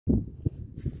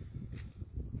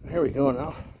Here we go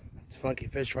now. It's Funky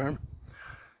Fish Farm.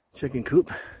 Chicken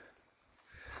coop.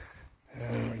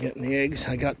 We're getting the eggs.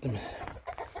 I got them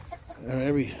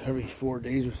every 4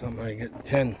 days or something. I get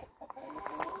 10.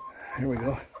 Here we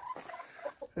go.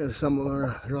 There's some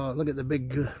more. Oh, look at the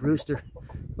big rooster.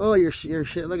 Oh, your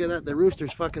shit. Look at that. The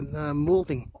rooster's fucking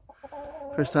molting.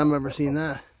 First time I've ever seen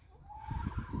that.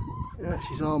 Yeah,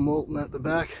 she's all molting at the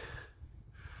back.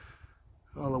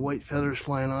 All the white feathers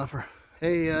flying off her.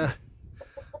 Hey,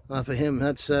 off of him.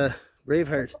 That's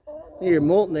Braveheart. Hey, you're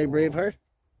molting, eh, Braveheart?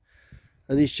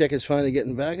 Are these chickens finally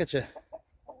getting back at you?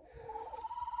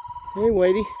 Hey,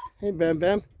 Whitey. Hey, Bam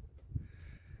Bam.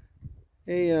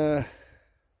 Hey,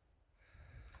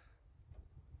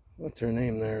 what's her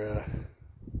name there?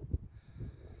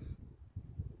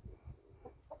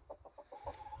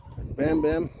 Bam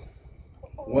Bam.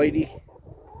 Whitey.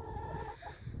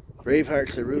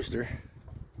 Braveheart's a rooster.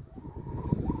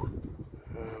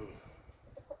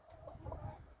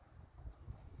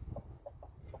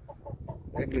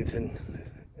 Eglinton.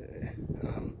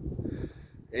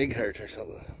 Eggheart or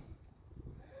something.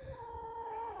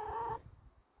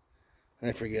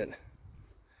 I forget.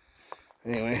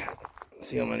 Anyway, let's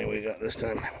see how many we got this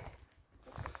time.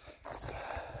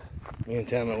 Me and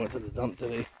Tama went to the dump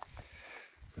today.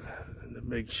 The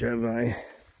big Chevy.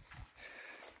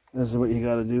 This is what you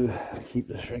gotta do to keep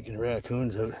the shrinking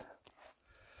raccoons out.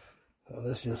 So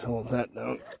this just holds that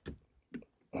down.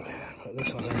 Put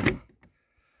this on there.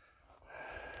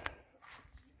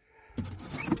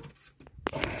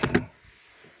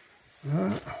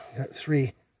 Got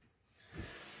 3.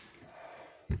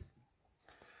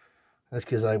 That's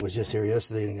because I was just here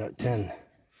yesterday and got 10.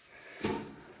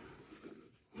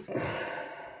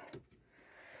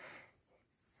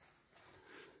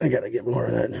 I gotta get more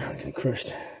of that fucking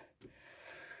crushed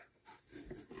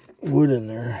wood in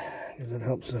there because it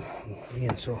helps them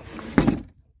being so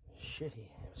shitty.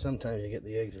 Sometimes you get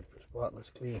the eggs are spotless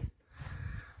clean.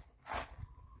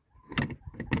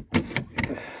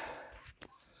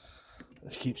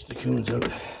 This keeps the coons out.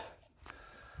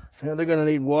 Yeah, they're gonna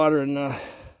need water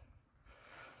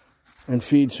and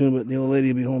feed soon, but the old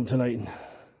lady will be home tonight. And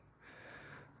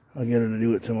I'll get her to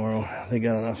do it tomorrow. They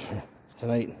got enough for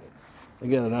tonight. They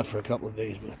got enough for a couple of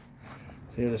days, but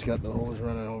see, I just got the hose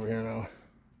running over here now.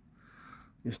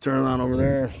 Just turn it on over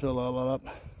there, fill all that up.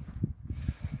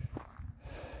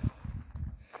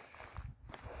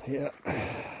 Yeah,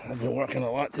 I've been working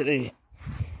a lot today.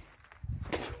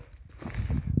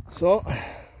 So,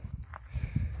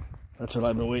 that's what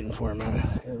I've been waiting for, man.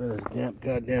 It's been a damp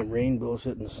goddamn rain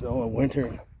bullshit and snow in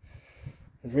winter.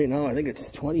 Because right now I think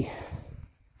it's 20.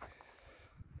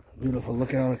 Beautiful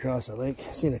look out across the lake.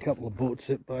 Seen a couple of boats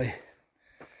hit by.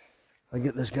 I'll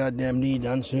get this goddamn knee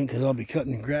done soon because I'll be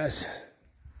cutting grass.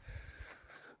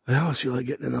 I always feel like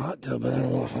getting in the hot tub, but I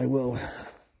don't know if I will. In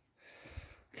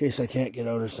case I can't get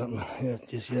out or something. Yeah,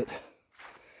 just yet.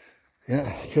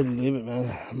 Yeah, couldn't believe it,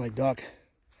 man. My dock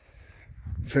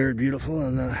fared beautiful,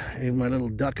 and even my little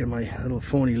duck and my little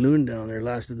phony loon down there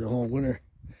lasted the whole winter.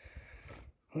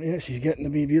 Well, yeah, she's getting to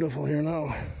be beautiful here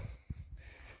now.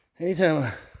 Hey,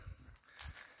 Tama.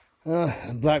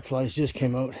 Black flies just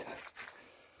came out.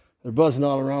 They're buzzing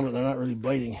all around, but they're not really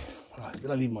biting. Oh,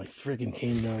 did I leave my freaking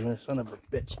cane down there? Son of a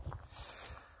bitch.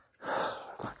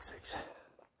 For fuck's sakes.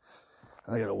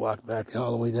 I gotta walk back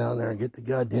all the way down there and get the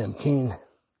goddamn cane.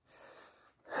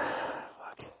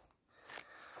 Fuck.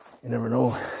 You never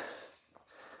know.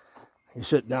 You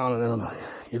sit down and then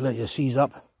you let you seize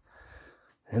up,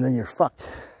 and then you're fucked.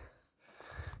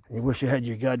 And you wish you had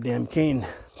your goddamn cane.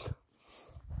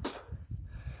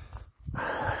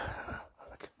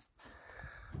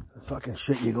 The fucking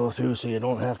shit you go through so you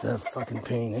don't have to have fucking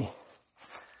pain, eh?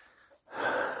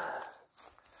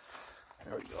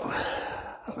 There we go.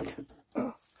 Look.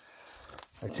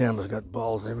 My Tama's got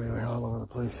balls everywhere, all over the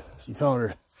place. She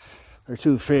found her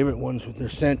 2 favorite ones. They're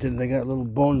scented, they got little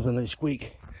bones and they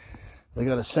squeak. They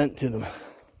got a scent to them.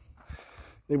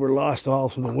 They were lost all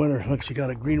through the winter. Look, she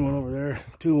got a green one over there,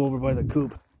 2 over by the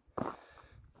coop.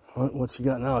 What's she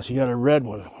got now? She got a red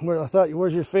one.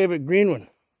 Where's your favorite green one?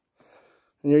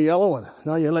 And your yellow one.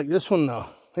 Now you like this one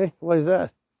now. Hey, why is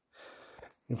that?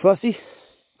 You fussy?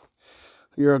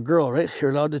 You're a girl, right? You're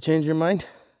allowed to change your mind?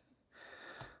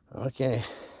 Okay.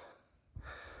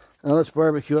 Now let's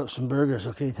barbecue up some burgers,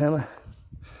 okay, Tama?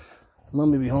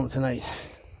 Mom will be home tonight.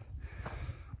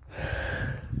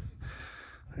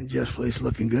 And Jeff's place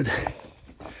looking good.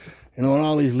 You know, when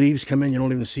all these leaves come in, you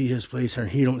don't even see his place, or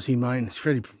he don't see mine. It's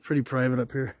pretty private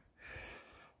up here.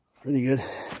 Pretty good.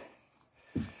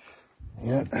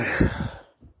 Yeah.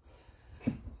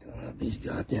 Going up these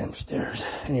goddamn stairs.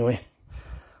 Anyway,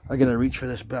 I gotta reach for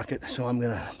this bucket, so I'm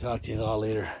gonna talk to you all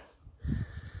later.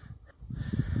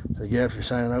 So Gabs, you're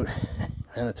signing out.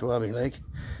 Manitowoc Lake.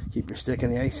 Keep your stick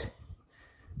in the ice.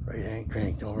 Right hand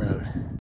cranked, over and out.